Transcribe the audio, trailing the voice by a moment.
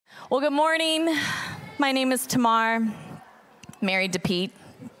Well, good morning. My name is Tamar, married to Pete,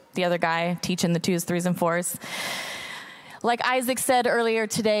 the other guy teaching the 2s, 3s, and 4s. Like Isaac said earlier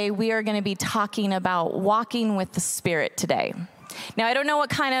today, we are going to be talking about walking with the Spirit today. Now, I don't know what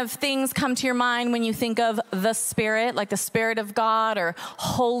kind of things come to your mind when you think of the Spirit, like the Spirit of God or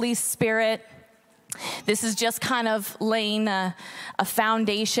Holy Spirit. This is just kind of laying a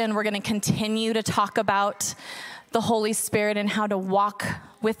foundation. We're going to continue to talk about the Holy Spirit and how to walk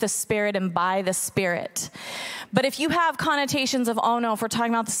with the Spirit and by the Spirit. But if you have connotations of, oh no, if we're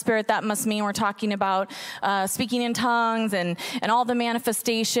talking about the Spirit, that must mean we're talking about speaking in tongues and all the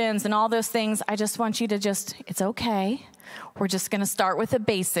manifestations and all those things, I just want you to it's okay. We're just going to start with the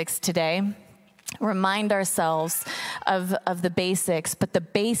basics today. Remind ourselves of the basics, but the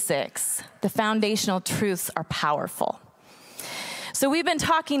basics, the foundational truths are powerful. So we've been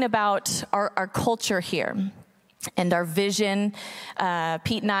talking about our culture here and our vision.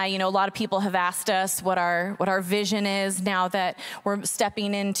 Pete and I, a lot of people have asked us what our vision is now that we're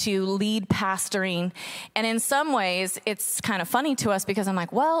stepping into lead pastoring. And in some ways, it's kind of funny to us because I'm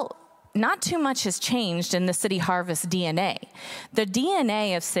like, well, not too much has changed in the City Harvest DNA. The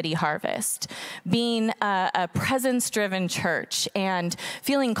DNA of City Harvest, being a presence-driven church and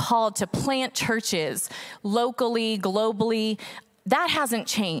feeling called to plant churches locally, globally, that hasn't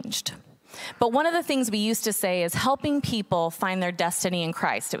changed. But one of the things we used to say is helping people find their destiny in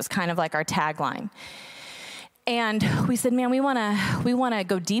Christ. It was kind of like our tagline. And we said, man, we want to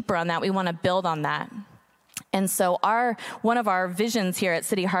go deeper on that. We want to build on that. And so one of our visions here at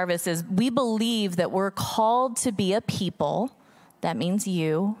City Harvest is we believe that we're called to be a people, that means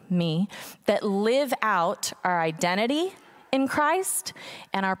you, me, that live out our identity in Christ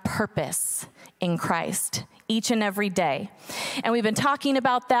and our purpose in Christ each and every day. And we've been talking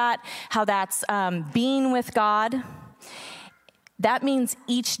about that, how that's being with God. That means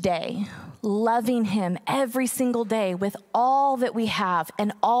each day, loving Him every single day with all that we have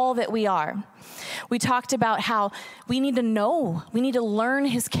and all that we are. We talked about how we need to learn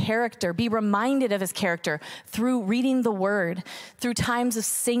His character, be reminded of His character through reading the Word, through times of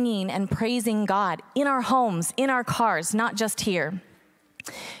singing and praising God in our homes, in our cars, not just here.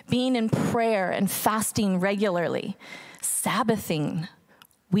 Being in prayer and fasting regularly, Sabbathing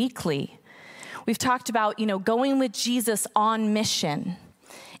weekly. We've talked about, going with Jesus on mission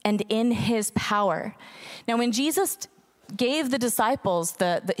and in His power. Now, when Jesus gave the disciples,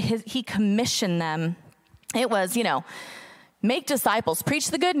 He commissioned them, it was, make disciples, preach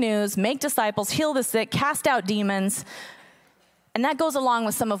the good news, make disciples, heal the sick, cast out demons. And that goes along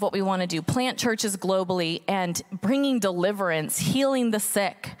with some of what we want to do, plant churches globally and bringing deliverance, healing the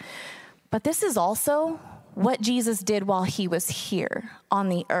sick. But this is also what Jesus did while He was here on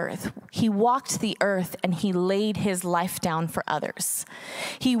the earth. He walked the earth and He laid His life down for others.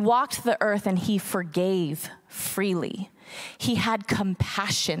 He walked the earth and He forgave freely. He had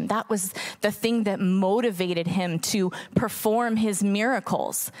compassion. That was the thing that motivated Him to perform His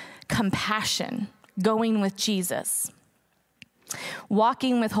miracles. Compassion, going with Jesus.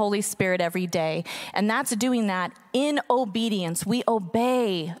 Walking with Holy Spirit every day. And that's doing that in obedience. We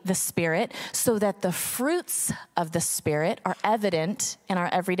obey the Spirit so that the fruits of the Spirit are evident in our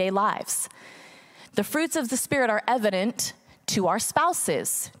everyday lives. The fruits of the Spirit are evident to our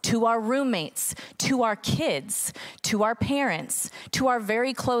spouses, to our roommates, to our kids, to our parents, to our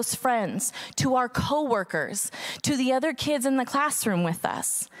very close friends, to our coworkers, to the other kids in the classroom with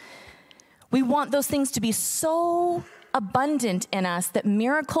us. We want those things to be so abundant in us that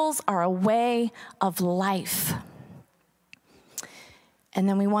miracles are a way of life. And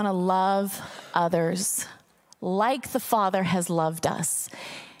then we want to love others like the Father has loved us.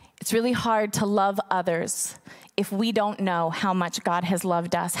 It's really hard to love others if we don't know how much God has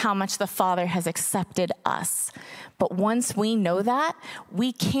loved us, how much the Father has accepted us. But once we know that,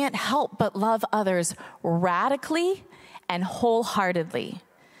 we can't help but love others radically and wholeheartedly.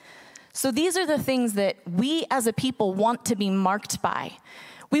 So these are the things that we as a people want to be marked by.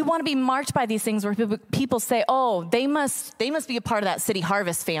 We want to be marked by these things where people say, oh, they must be a part of that City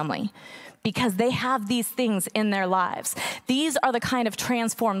Harvest family because they have these things in their lives. These are the kind of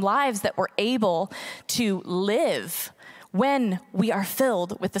transformed lives that we're able to live when we are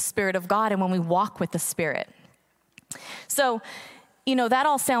filled with the Spirit of God and when we walk with the Spirit. So, that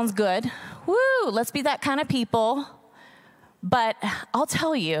all sounds good. Woo, let's be that kind of people. But I'll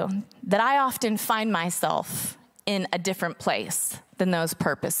tell you that I often find myself in a different place than those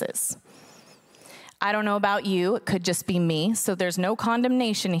purposes. I don't know about you. It could just be me, so there's no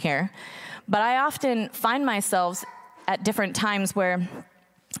condemnation here. But I often find myself at different times where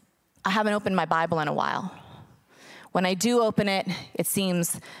I haven't opened my Bible in a while. When I do open it, it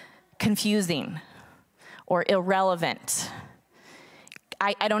seems confusing or irrelevant.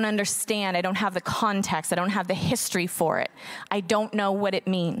 I don't understand. I don't have the context. I don't have the history for it. I don't know what it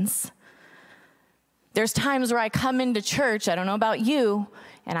means. There's times where I come into church, I don't know about you,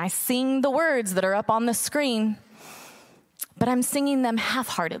 and I sing the words that are up on the screen, but I'm singing them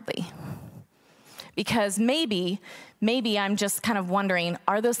half-heartedly. Because maybe I'm just kind of wondering,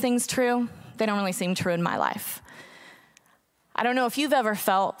 are those things true? They don't really seem true in my life. I don't know if you've ever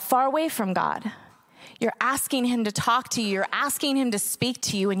felt far away from God. You're asking him to talk to you. You're asking him to speak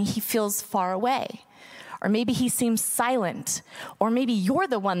to you, and he feels far away. Or maybe he seems silent. Or maybe you're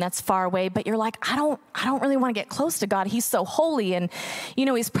the one that's far away, but you're like, I don't really want to get close to God. He's so holy, and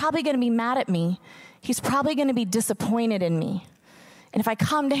he's probably going to be mad at me. He's probably going to be disappointed in me. And if I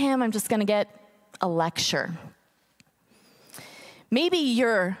come to him, I'm just going to get a lecture. Maybe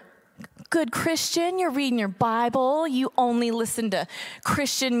you're good Christian, you're reading your Bible, you only listen to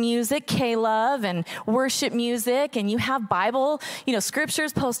Christian music, K-Love, and worship music, and you have Bible,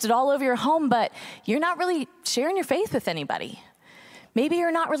 scriptures posted all over your home, but you're not really sharing your faith with anybody. Maybe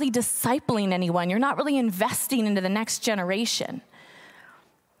you're not really discipling anyone. You're not really investing into the next generation.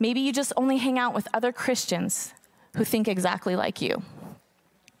 Maybe you just only hang out with other Christians who think exactly like you.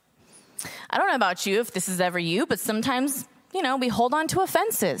 I don't know about you, if this is ever you, but sometimes, we hold on to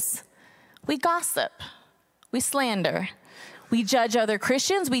offenses. We gossip, we slander, we judge other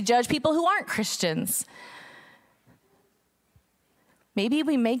Christians, we judge people who aren't Christians. Maybe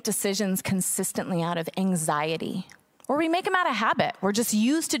we make decisions consistently out of anxiety, or we make them out of habit. We're just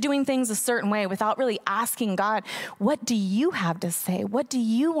used to doing things a certain way without really asking God, what do you have to say? What do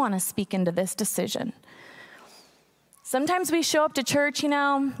you want to speak into this decision? Sometimes we show up to church,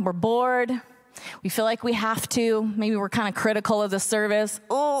 we're bored. We feel like we have to. Maybe we're kind of critical of the service.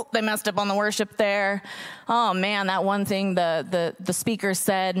 Oh, they messed up on the worship there. Oh, man, that one thing the speaker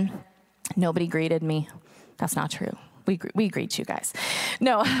said, nobody greeted me. That's not true. We greet you guys.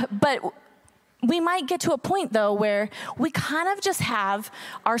 No, but we might get to a point, though, where we kind of just have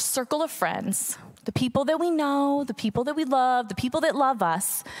our circle of friends, the people that we know, the people that we love, the people that love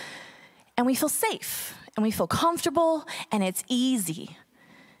us, and we feel safe, and we feel comfortable, and it's easy.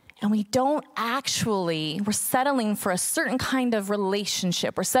 And we're settling for a certain kind of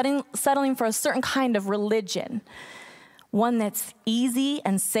relationship. We're settling for a certain kind of religion, one that's easy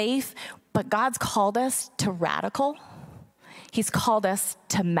and safe, but God's called us to radical. He's called us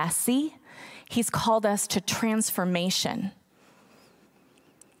to messy. He's called us to transformation.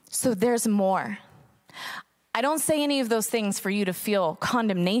 So there's more. I don't say any of those things for you to feel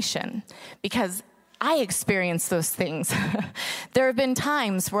condemnation, because I experience those things. There have been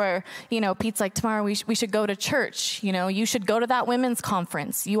times where, Pete's like, tomorrow we should go to church. You should go to that women's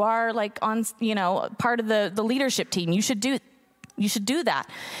conference. You are on, part of the leadership team. You should do that.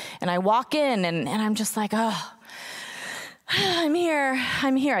 And I walk in and I'm just like, oh, I'm here.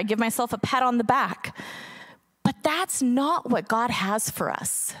 I give myself a pat on the back. But that's not what God has for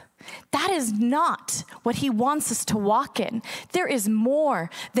us. That is not what he wants us to walk in. There is more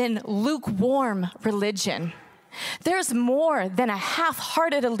than lukewarm religion. There's more than a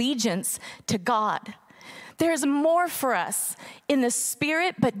half-hearted allegiance to God. There's more for us in the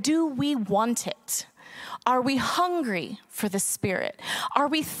Spirit, but do we want it? Are we hungry for the Spirit? Are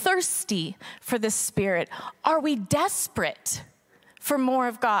we thirsty for the Spirit? Are we desperate for more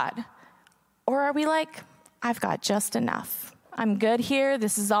of God? Or are we like, I've got just enough. I'm good here.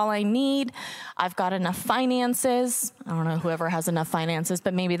 This is all I need. I've got enough finances. I don't know whoever has enough finances,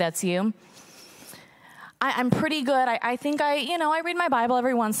 but maybe that's you. I'm pretty good. I think I read my Bible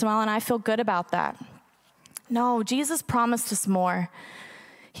every once in a while, and I feel good about that. No, Jesus promised us more.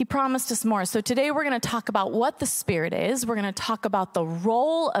 He promised us more. So today we're going to talk about what the Spirit is. We're going to talk about the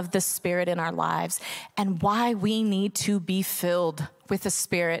role of the Spirit in our lives and why we need to be filled with the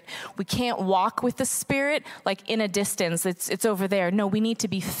Spirit. We can't walk with the Spirit like in a distance. It's over there. No, we need to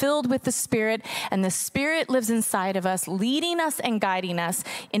be filled with the Spirit, and the Spirit lives inside of us, leading us and guiding us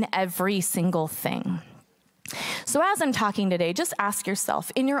in every single thing. So as I'm talking today, just ask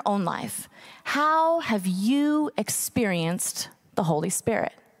yourself in your own life, how have you experienced the Holy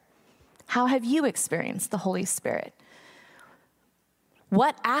Spirit? How have you experienced the Holy Spirit?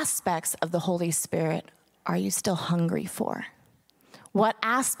 What aspects of the Holy Spirit are you still hungry for? What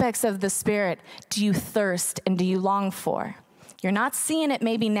aspects of the Spirit do you thirst and do you long for? You're not seeing it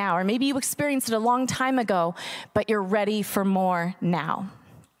maybe now, or maybe you experienced it a long time ago, but you're ready for more now.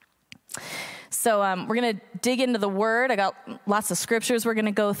 So we're going to dig into the Word. I got lots of scriptures we're going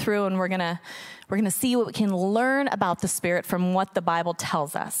to go through, and we're going to see what we can learn about the Spirit from what the Bible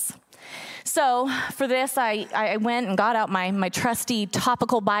tells us. So for this, I went and got out my trusty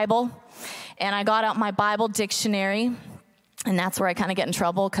topical Bible, and I got out my Bible dictionary. And that's where I kind of get in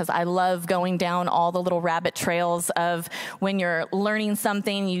trouble, because I love going down all the little rabbit trails of when you're learning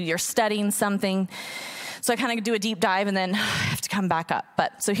something, you're studying something. So I kind of do a deep dive and then I have to come back up.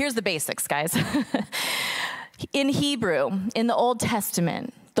 But so here's the basics, guys. In Hebrew, in the Old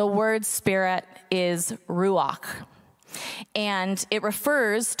Testament, the word spirit is ruach. And it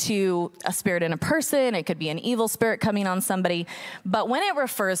refers to a spirit in a person. It could be an evil spirit coming on somebody. But when it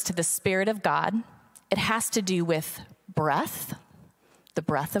refers to the Spirit of God, it has to do with breath, the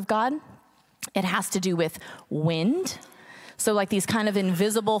breath of God. It has to do with wind. So like these kind of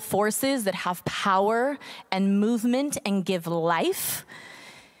invisible forces that have power and movement and give life.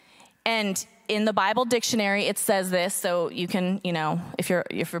 And in the Bible dictionary, it says this, so you can, if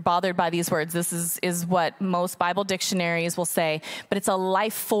you're bothered by these words, this is what most Bible dictionaries will say, but it's a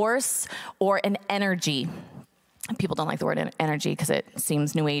life force or an energy. People don't like the word energy because it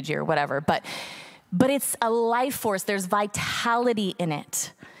seems new agey or whatever, but it's a life force. There's vitality in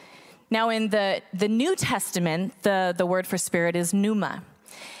it. Now, in the New Testament, the word for spirit is pneuma.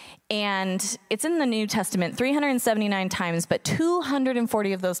 And it's in the New Testament 379 times, but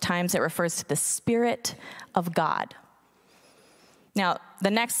 240 of those times it refers to the Spirit of God. Now,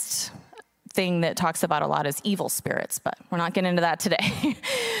 the next thing that it talks about a lot is evil spirits, but we're not getting into that today.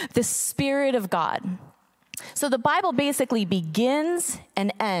 The Spirit of God. So the Bible basically begins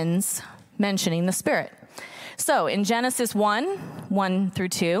and ends mentioning the Spirit. So in Genesis 1 through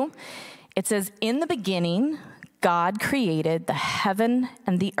 2, it says, "In the beginning, God created the heaven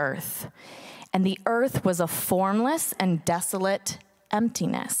and the earth was a formless and desolate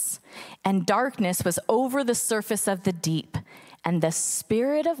emptiness, and darkness was over the surface of the deep, and the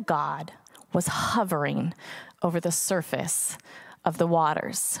Spirit of God was hovering over the surface of the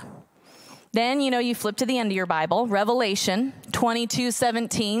waters." Then, you flip to the end of your Bible, Revelation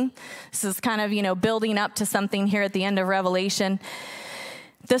 22:17. This is kind of, building up to something here at the end of Revelation.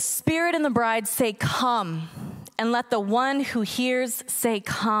 "The Spirit and the bride say, 'Come.' And let the one who hears say,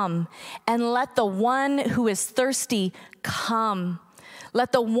 'Come.' And let the one who is thirsty come.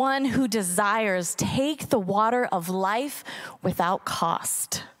 Let the one who desires take the water of life without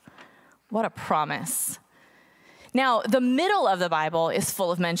cost." What a promise. Now, the middle of the Bible is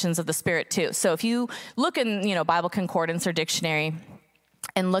full of mentions of the Spirit too. So if you look in, Bible concordance or dictionary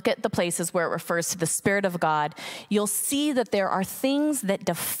and look at the places where it refers to the Spirit of God, you'll see that there are things that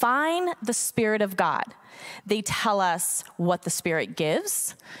define the Spirit of God. They tell us what the Spirit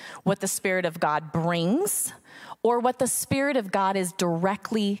gives, what the Spirit of God brings, or what the Spirit of God is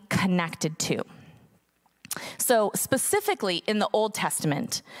directly connected to. So specifically in the Old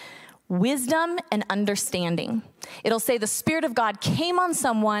Testament, wisdom and understanding. It'll say the Spirit of God came on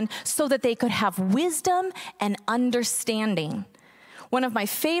someone so that they could have wisdom and understanding. One of my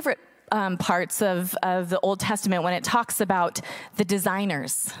favorite parts of the Old Testament when it talks about the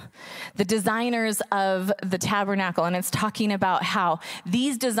designers of the tabernacle, and it's talking about how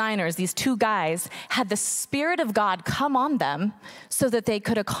these designers, these two guys, had the Spirit of God come on them so that they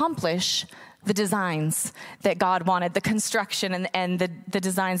could accomplish the designs that God wanted, the construction and the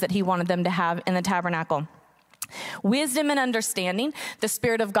designs that he wanted them to have in the tabernacle. Wisdom and understanding, the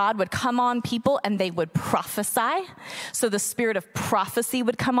Spirit of God would come on people and they would prophesy. So the spirit of prophecy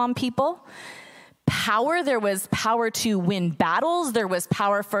would come on people. Power, there was power to win battles. There was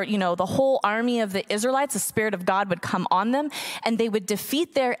power for, the whole army of the Israelites. The Spirit of God would come on them and they would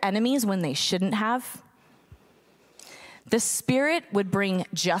defeat their enemies when they shouldn't have. The Spirit would bring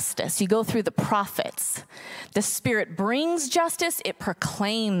justice. You go through the prophets. The Spirit brings justice. It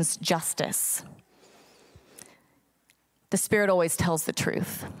proclaims justice. The Spirit always tells the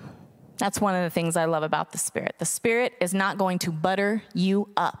truth. That's one of the things I love about the Spirit. The Spirit is not going to butter you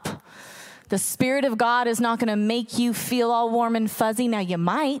up. The Spirit of God is not going to make you feel all warm and fuzzy. Now, you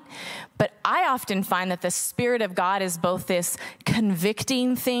might, but I often find that the Spirit of God is both this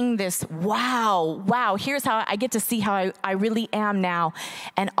convicting thing, this wow, here's how I get to see how I really am now,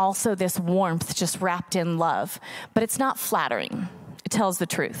 and also this warmth just wrapped in love. But it's not flattering. It tells the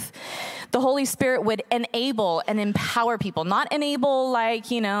truth. The Holy Spirit would enable and empower people, not enable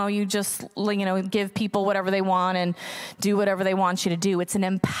like, you just, give people whatever they want and do whatever they want you to do. It's an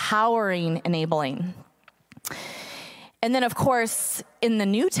empowering enabling. And then, of course, in the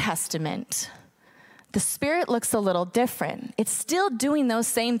New Testament, the Spirit looks a little different. It's still doing those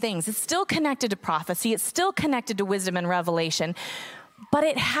same things. It's still connected to prophecy. It's still connected to wisdom and revelation. But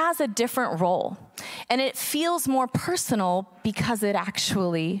it has a different role, and it feels more personal because it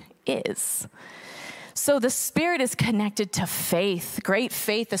actually is. So the Spirit is connected to faith, great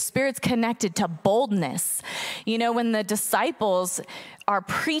faith. The Spirit's connected to boldness. You know, when the disciples are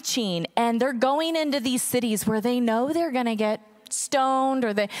preaching and they're going into these cities where they know they're going to get stoned,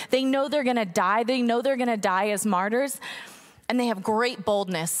 or they know they're going to die. They know they're going to die as martyrs. And they have great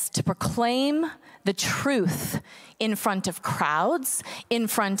boldness to proclaim the truth in front of crowds, in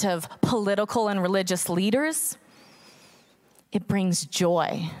front of political and religious leaders. It brings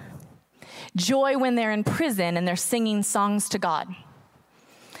joy. Joy when they're in prison and they're singing songs to God.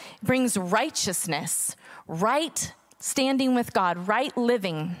 It brings righteousness, right standing with God, right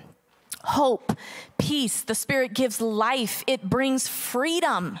living, hope, peace. The Spirit gives life. It brings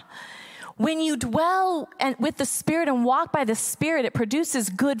freedom. When you dwell with the Spirit and walk by the Spirit, it produces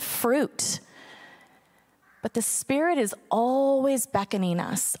good fruit. But the Spirit is always beckoning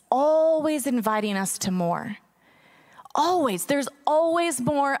us, always inviting us to more. Always. There's always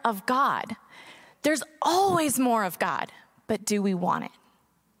more of God. There's always more of God. But do we want it?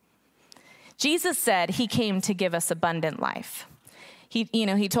 Jesus said he came to give us abundant life. He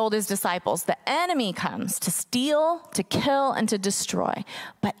told his disciples, the enemy comes to steal, to kill, and to destroy.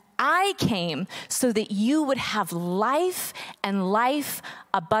 But I came so that you would have life and life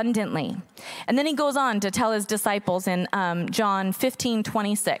abundantly. And then he goes on to tell his disciples in John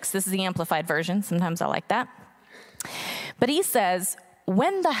 15:26. This is the Amplified version. Sometimes I like that. But he says,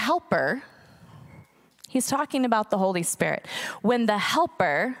 when the Helper, he's talking about the Holy Spirit, when the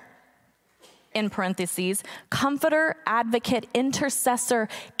Helper, in parentheses, Comforter, Advocate, Intercessor,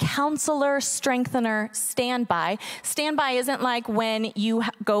 Counselor, Strengthener, Standby. Standby isn't like when you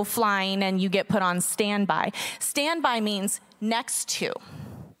go flying and you get put on standby. Standby means next to.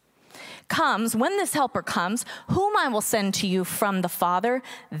 Comes, when this Helper comes, whom I will send to you from the Father,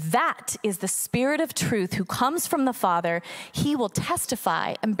 that is the Spirit of truth who comes from the Father. He will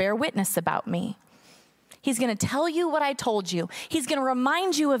testify and bear witness about me. He's going to tell you what I told you. He's going to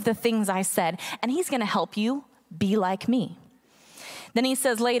remind you of the things I said, and he's going to help you be like me. Then he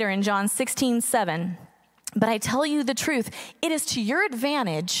says later in John 16:7, but I tell you the truth, it is to your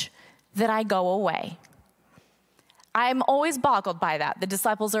advantage that I go away. I'm always boggled by that. The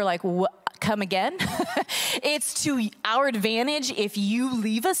disciples are like, what? Come again? It's to our advantage if you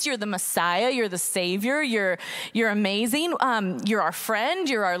leave us. You're the Messiah. You're the Savior. You're amazing. You're our friend.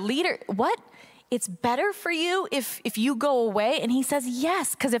 You're our leader. What? It's better for you if you go away? And he says,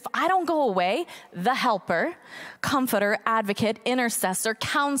 yes, because if I don't go away, the Helper, Comforter, Advocate, Intercessor,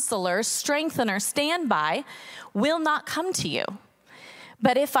 Counselor, Strengthener, Standby will not come to you.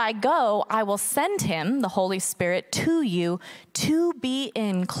 But if I go, I will send him, the Holy Spirit, to you to be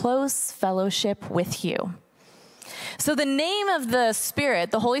in close fellowship with you. So the name of the Spirit,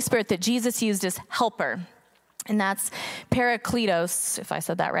 the Holy Spirit that Jesus used is Helper. And that's Parakletos, if I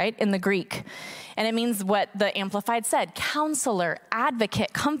said that right, in the Greek. And it means what the Amplified said, Counselor,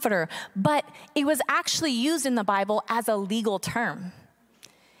 Advocate, Comforter. But it was actually used in the Bible as a legal term.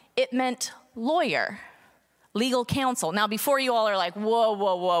 It meant lawyer. Legal counsel. Now, before you all are like,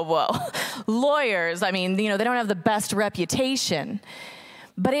 whoa. Lawyers, I mean, they don't have the best reputation.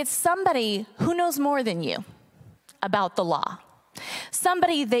 But it's somebody who knows more than you about the law.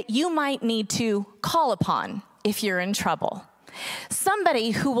 Somebody that you might need to call upon if you're in trouble.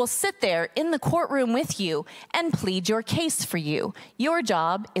 Somebody who will sit there in the courtroom with you and plead your case for you. Your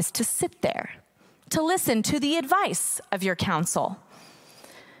job is to sit there, to listen to the advice of your counsel.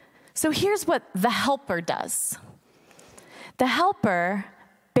 So here's what the Helper does. The Helper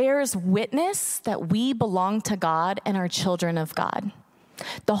bears witness that we belong to God and are children of God.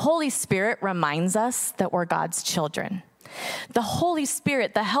 The Holy Spirit reminds us that we're God's children. The Holy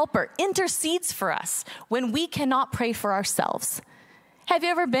Spirit, the Helper, intercedes for us when we cannot pray for ourselves. Have you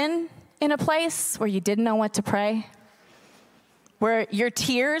ever been in a place where you didn't know what to pray? Where your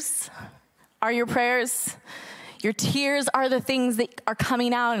tears are your prayers? Your tears are the things that are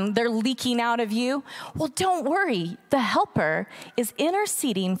coming out and they're leaking out of you. Well, don't worry. The Helper is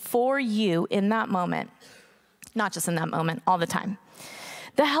interceding for you in that moment. Not just in that moment, all the time.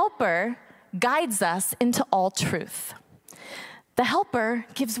 The Helper guides us into all truth. The Helper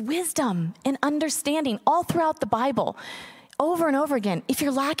gives wisdom and understanding all throughout the Bible, over and over again. If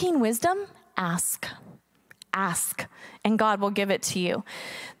you're lacking wisdom, ask. Ask, and God will give it to you.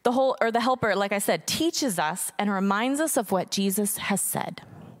 The Helper, like I said, teaches us and reminds us of what Jesus has said.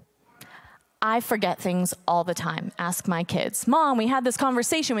 I forget things all the time. Ask my kids. Mom, we had this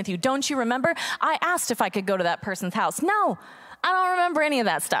conversation with you. Don't you remember? I asked if I could go to that person's house. No, I don't remember any of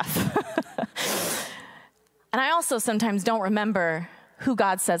that stuff. And I also sometimes don't remember who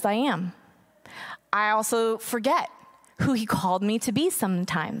God says I am. I also forget who he called me to be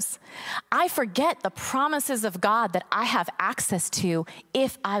sometimes. I forget the promises of God that I have access to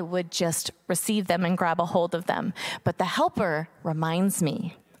if I would just receive them and grab a hold of them. But the helper reminds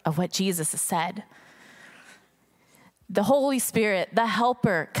me of what Jesus has said. The Holy Spirit, the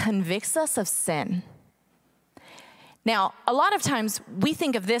helper, convicts us of sin. Now, a lot of times we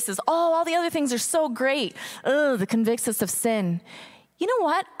think of this as, oh, all the other things are so great. Oh, the convicts us of sin. You know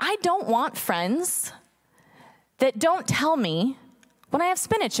what? I don't want friends that don't tell me when I have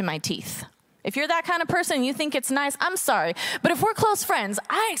spinach in my teeth. If you're that kind of person and you think it's nice, I'm sorry. But if we're close friends,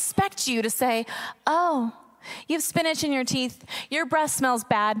 I expect you to say, oh, you have spinach in your teeth. Your breath smells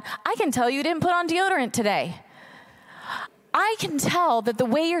bad. I can tell you didn't put on deodorant today. I can tell that the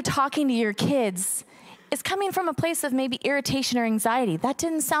way you're talking to your kids is coming from a place of maybe irritation or anxiety. That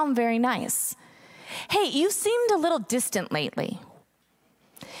didn't sound very nice. Hey, you seemed a little distant lately.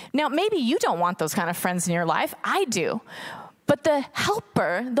 Now, maybe you don't want those kind of friends in your life. I do. But the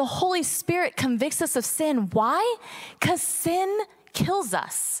helper, the Holy Spirit, convicts us of sin. Why? Because sin kills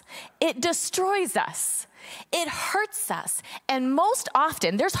us. It destroys us. It hurts us. And most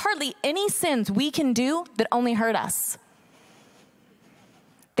often, there's hardly any sins we can do that only hurt us.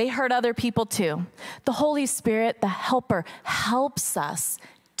 They hurt other people too. The Holy Spirit, the helper, helps us.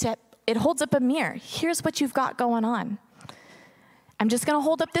 It holds up a mirror. Here's what you've got going on. I'm just going to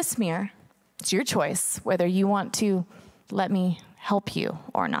hold up this mirror. It's your choice whether you want to let me help you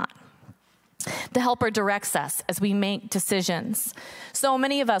or not. The helper directs us as we make decisions. So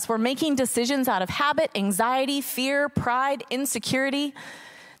many of us, we're making decisions out of habit, anxiety, fear, pride, insecurity.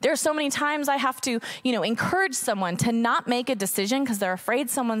 There are so many times I have to, encourage someone to not make a decision because they're afraid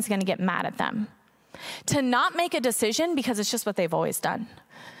someone's going to get mad at them. To not make a decision because it's just what they've always done.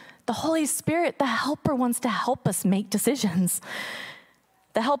 The Holy Spirit, the helper, wants to help us make decisions.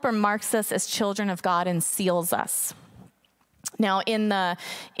 The helper marks us as children of God and seals us. Now,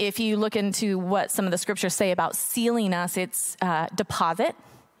 if you look into what some of the scriptures say about sealing us, it's deposit.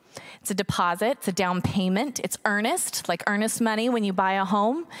 It's a deposit, it's a down payment, it's earnest, like earnest money when you buy a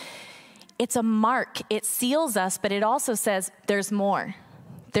home. It's a mark, it seals us, but it also says there's more.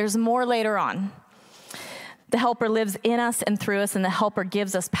 There's more later on. The helper lives in us and through us, and the helper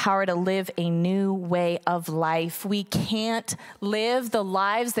gives us power to live a new way of life. We can't live the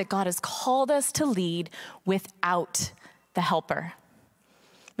lives that God has called us to lead without the helper.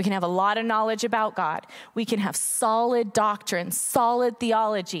 We can have a lot of knowledge about God. We can have solid doctrine, solid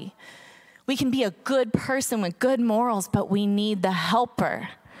theology. We can be a good person with good morals, but we need the helper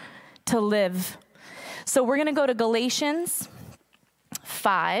to live. So we're going to go to Galatians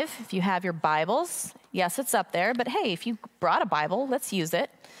 5, if you have your Bibles. Yes, it's up there, but hey, if you brought a Bible, let's use it.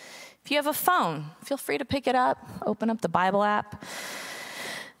 If you have a phone, feel free to pick it up, open up the Bible app.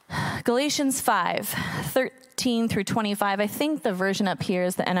 Galatians 5, 13 through 25. I think the version up here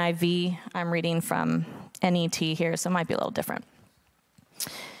is the NIV. I'm reading from NET here, so it might be a little different.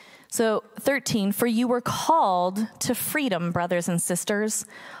 So 13, for you were called to freedom, brothers and sisters.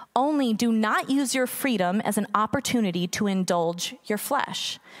 Only do not use your freedom as an opportunity to indulge your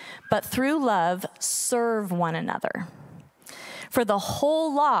flesh, but through love serve one another. For the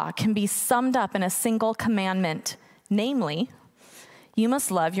whole law can be summed up in a single commandment, namely, you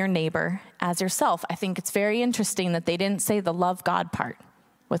must love your neighbor as yourself. I think it's very interesting that they didn't say the love God part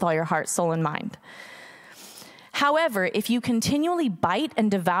with all your heart, soul, and mind. However, if you continually bite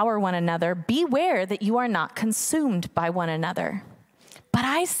and devour one another, beware that you are not consumed by one another. But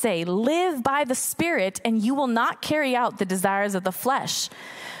I say, live by the Spirit, and you will not carry out the desires of the flesh.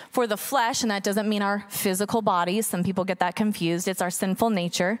 For the flesh, and that doesn't mean our physical bodies, some people get that confused, it's our sinful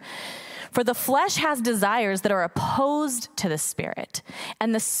nature. For the flesh has desires that are opposed to the Spirit,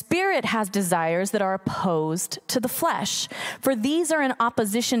 and the Spirit has desires that are opposed to the flesh. For these are in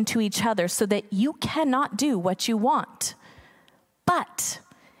opposition to each other, so that you cannot do what you want. But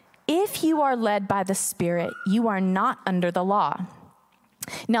if you are led by the Spirit, you are not under the law.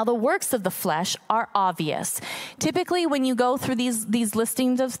 Now, the works of the flesh are obvious. Typically, when you go through these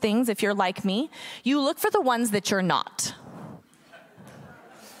listings of things, if you're like me, you look for the ones that you're not.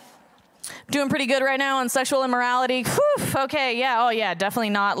 Doing pretty good right now on sexual immorality. Whew, okay, yeah, oh yeah,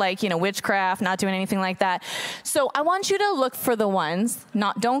 definitely not like, witchcraft, not doing anything like that. So I want you to look for the ones,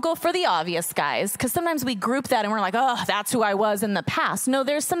 don't go for the obvious guys, because sometimes we group that and we're like, oh, that's who I was in the past. No,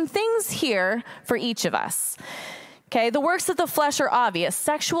 there's some things here for each of us. Okay, the works of the flesh are obvious.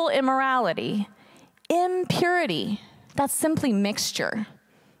 Sexual immorality, impurity, that's simply mixture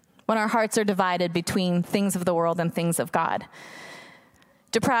when our hearts are divided between things of the world and things of God.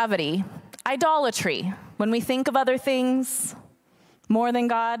 Depravity, idolatry, when we think of other things more than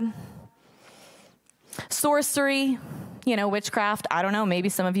God. Sorcery, witchcraft. I don't know. Maybe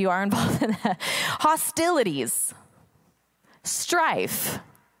some of you are involved in that. Hostilities, strife,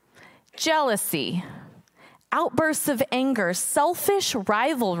 jealousy, outbursts of anger, selfish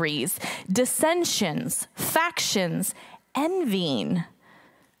rivalries, dissensions, factions, envying,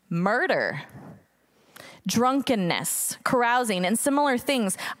 murder, drunkenness, carousing, and similar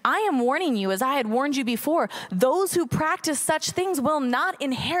things. I am warning you, as I had warned you before, those who practice such things will not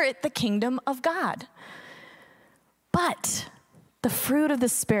inherit the kingdom of God. But the fruit of the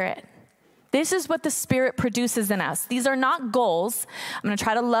Spirit, this is what the Spirit produces in us. These are not goals. I'm going to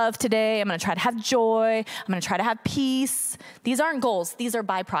try to love today. I'm going to try to have joy. I'm going to try to have peace. These aren't goals. These are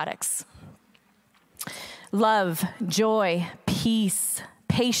byproducts. Love, joy, peace,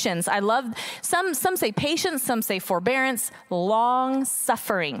 patience. I love, some say patience, some say forbearance, long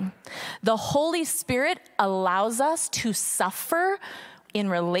suffering. The Holy Spirit allows us to suffer in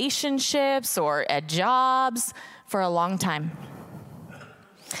relationships or at jobs for a long time.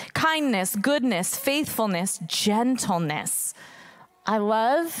 Kindness, goodness, faithfulness, gentleness. I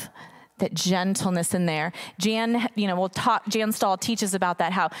love that gentleness in there. Jan Stahl teaches about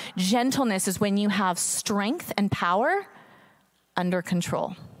that, how gentleness is when you have strength and power under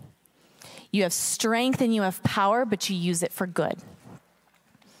control. You have strength and you have power, but you use it for good.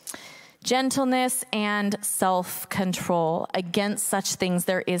 Gentleness and self-control. Against such things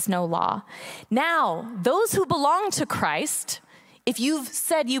there is no law. Now, those who belong to Christ, if you've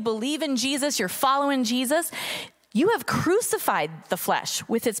said you believe in Jesus, you're following Jesus, you have crucified the flesh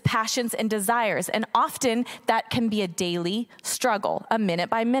with its passions and desires. And often that can be a daily struggle, a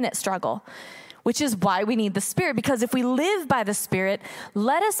minute-by-minute struggle, which is why we need the Spirit. Because if we live by the Spirit,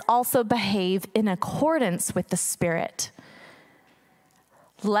 let us also behave in accordance with the Spirit.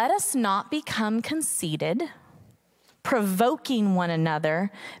 Let us not become conceited, provoking one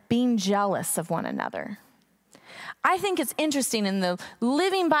another, being jealous of one another. I think it's interesting in the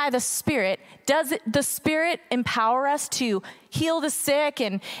living by the Spirit, does the Spirit empower us to heal the sick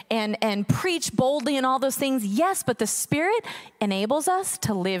and preach boldly and all those things? Yes, but the Spirit enables us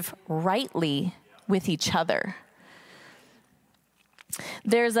to live rightly with each other.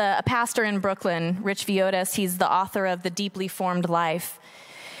 There's a pastor in Brooklyn, Rich Viotis. He's the author of The Deeply Formed Life.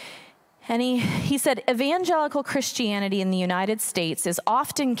 And he said, evangelical Christianity in the United States is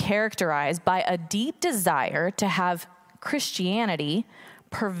often characterized by a deep desire to have Christianity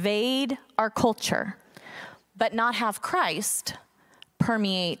pervade our culture, but not have Christ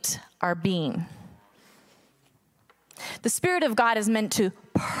permeate our being. The Spirit of God is meant to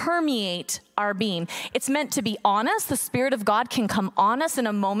permeate our being. It's meant to be on us. The Spirit of God can come on us in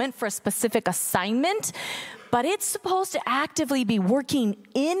a moment for a specific assignment, but it's supposed to actively be working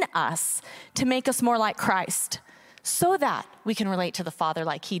in us to make us more like Christ so that we can relate to the Father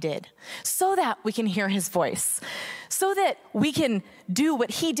like he did, so that we can hear his voice, so that we can do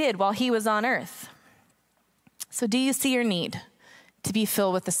what he did while he was on earth. So do you see your need to be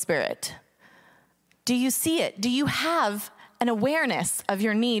filled with the Spirit? Do you see it? Do you have an awareness of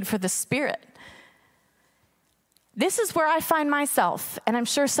your need for the Spirit? This is where I find myself, and I'm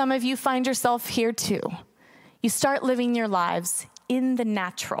sure some of you find yourself here too. You start living your lives in the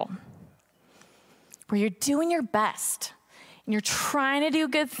natural, where you're doing your best, and you're trying to do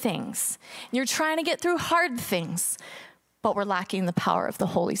good things, and you're trying to get through hard things, but we're lacking the power of the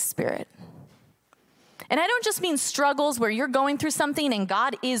Holy Spirit. And I don't just mean struggles where you're going through something and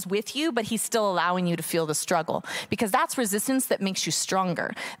God is with you, but he's still allowing you to feel the struggle, because that's resistance that makes you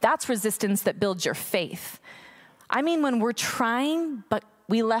stronger. That's resistance that builds your faith. I mean when we're trying, but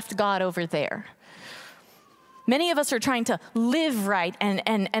we left God over there. Many of us are trying to live right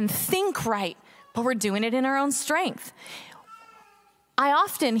and think right, but we're doing it in our own strength. I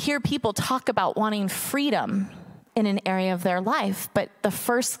often hear people talk about wanting freedom in an area of their life, but the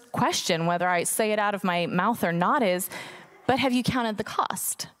first question, whether I say it out of my mouth or not, is, but have you counted the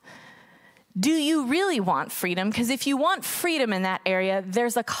cost? Do you really want freedom? Because if you want freedom in that area,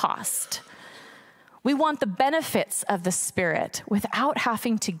 there's a cost. We want the benefits of the Spirit without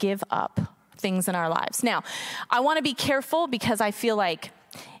having to give up things in our lives. Now, I want to be careful, because I feel like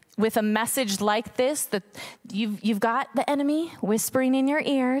with a message like this, that you've got the enemy whispering in your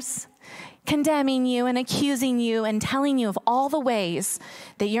ears, condemning you and accusing you and telling you of all the ways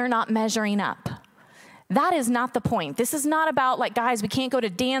that you're not measuring up. That is not the point. This is not about like, guys, we can't go to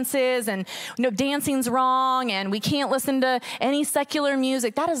dances and dancing's wrong and we can't listen to any secular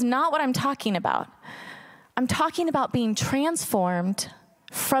music. That is not what I'm talking about. I'm talking about being transformed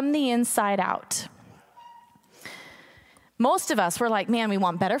from the inside out. Most of us, we're like, man, we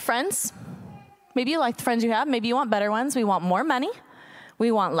want better friends. Maybe you like the friends you have. Maybe you want better ones. We want more money.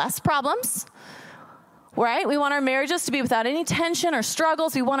 We want less problems. right? We want our marriages to be without any tension or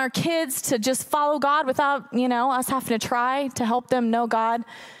struggles. We want our kids to just follow God without, us having to try to help them know God.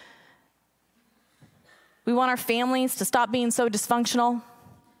 We want our families to stop being so dysfunctional.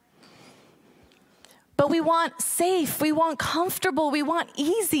 But we want safe, we want comfortable, we want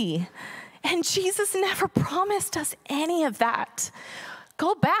easy. And Jesus never promised us any of that.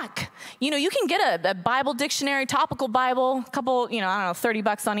 Go back. You can get a Bible dictionary, topical Bible, a couple,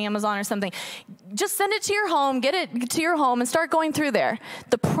 $30 on Amazon or something. Just send it to your home, get it to your home and start going through there.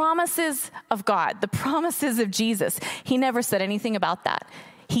 The promises of God, the promises of Jesus. He never said anything about that.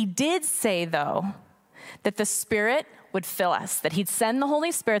 He did say, though, that the Spirit would fill us, that he'd send the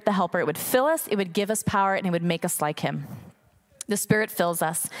Holy Spirit, the helper. It would fill us, it would give us power, and it would make us like him. The Spirit fills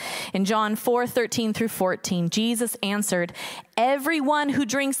us. In John 4:13 through 14, Jesus answered, "Everyone who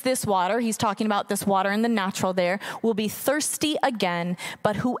drinks this water," he's talking about this water in the natural there, "will be thirsty again,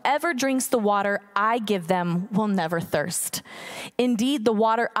 but whoever drinks the water I give them will never thirst. Indeed, the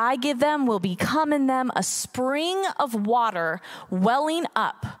water I give them will become in them a spring of water welling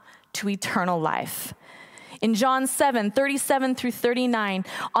up to eternal life." In John 7:37 through 39,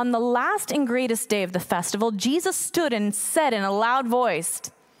 on the last and greatest day of the festival, Jesus stood and said in a loud voice,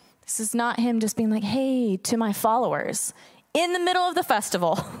 this is not him just being like, hey, to my followers, in the middle of the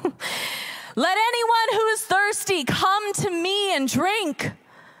festival, "Let anyone who is thirsty come to me and drink.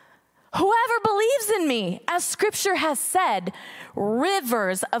 Whoever believes in me, as scripture has said,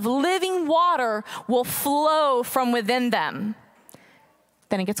 rivers of living water will flow from within them."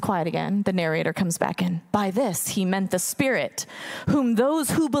 Then it gets quiet again. The narrator comes back in. "By this, he meant the Spirit, whom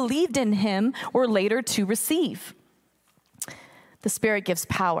those who believed in him were later to receive." The Spirit gives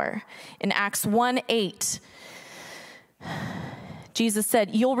power. In Acts 1:8, Jesus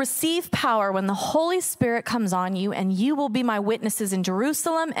said, "You'll receive power when the Holy Spirit comes on you, and you will be my witnesses in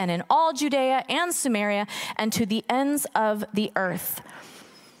Jerusalem and in all Judea and Samaria and to the ends of the earth."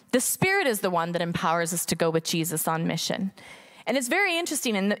 The Spirit is the one that empowers us to go with Jesus on mission. And it's very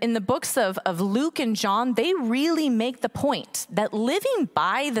interesting, in the books of Luke and John, they really make the point that living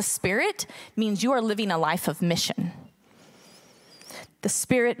by the Spirit means you are living a life of mission. The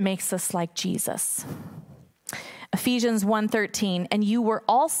Spirit makes us like Jesus. Ephesians 1:13, "And you were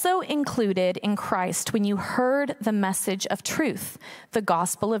also included in Christ when you heard the message of truth, the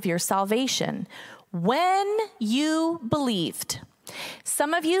gospel of your salvation, when you believed."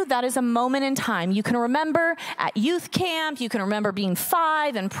 Some of you, that is a moment in time. You can remember at youth camp, you can remember being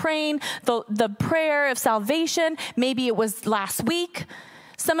 5 and praying the prayer of salvation. Maybe it was last week.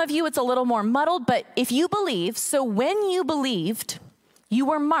 Some of you, it's a little more muddled, but if you believe, so when you believed, you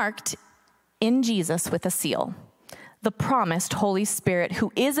were marked in Jesus with a seal, the promised Holy Spirit,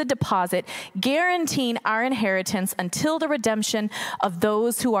 who is a deposit guaranteeing our inheritance until the redemption of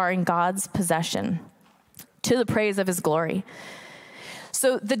those who are in God's possession, to the praise of his glory.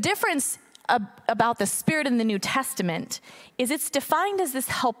 So the difference about the Spirit in the New Testament is it's defined as this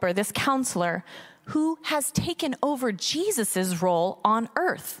helper, this counselor, who has taken over Jesus's role on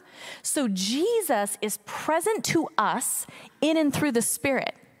earth. So Jesus is present to us in and through the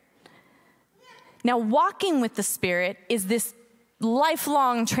Spirit. Now, walking with the Spirit is this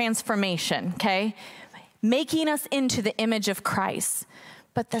lifelong transformation, okay? Making us into the image of Christ.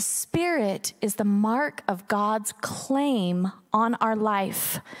 But the Spirit is the mark of God's claim on our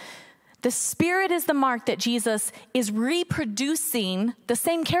life. The Spirit is the mark that Jesus is reproducing the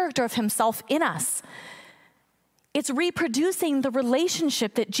same character of himself in us. It's reproducing the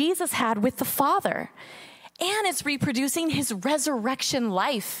relationship that Jesus had with the Father. And it's reproducing his resurrection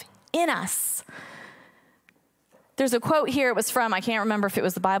life in us. There's a quote here. It was from, I can't remember if it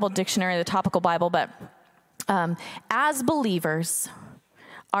was the Bible dictionary or the topical Bible, but as believers,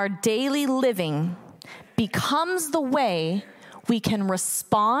 our daily living becomes the way we can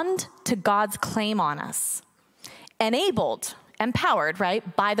respond to God's claim on us. Enabled, empowered,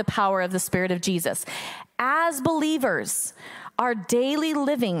 right, by the power of the Spirit of Jesus. As believers, our daily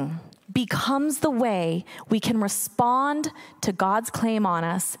living becomes the way we can respond to God's claim on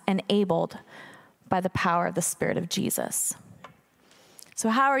us, enabled by the power of the Spirit of Jesus. So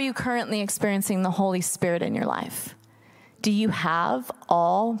how are you currently experiencing the Holy Spirit in your life? Do you have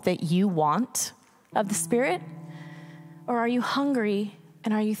all that you want of the Spirit? Or are you hungry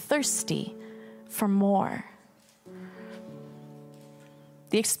and are you thirsty for more?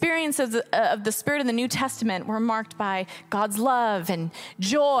 The experience of the Spirit in the New Testament were marked by God's love and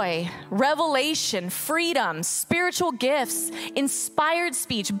joy, revelation, freedom, spiritual gifts, inspired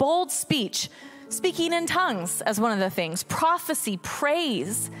speech, bold speech, speaking in tongues as one of the things, prophecy,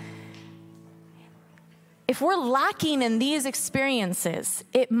 praise. if we're lacking in these experiences,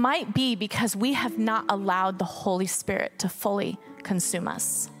 it might be because we have not allowed the Holy Spirit to fully consume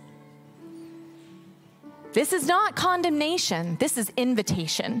us. This is not condemnation. This is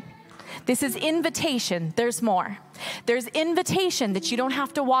invitation. This is invitation. There's more. There's invitation that you don't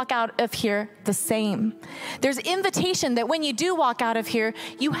have to walk out of here the same. There's invitation that when you do walk out of here,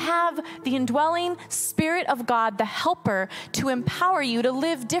 you have the indwelling Spirit of God, the helper, to empower you to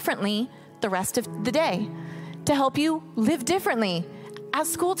live differently the rest of the day, to help you live differently at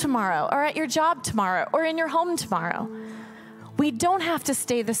school tomorrow, or at your job tomorrow, or in your home tomorrow. We don't have to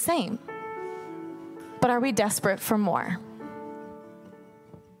stay the same. But are we desperate for more?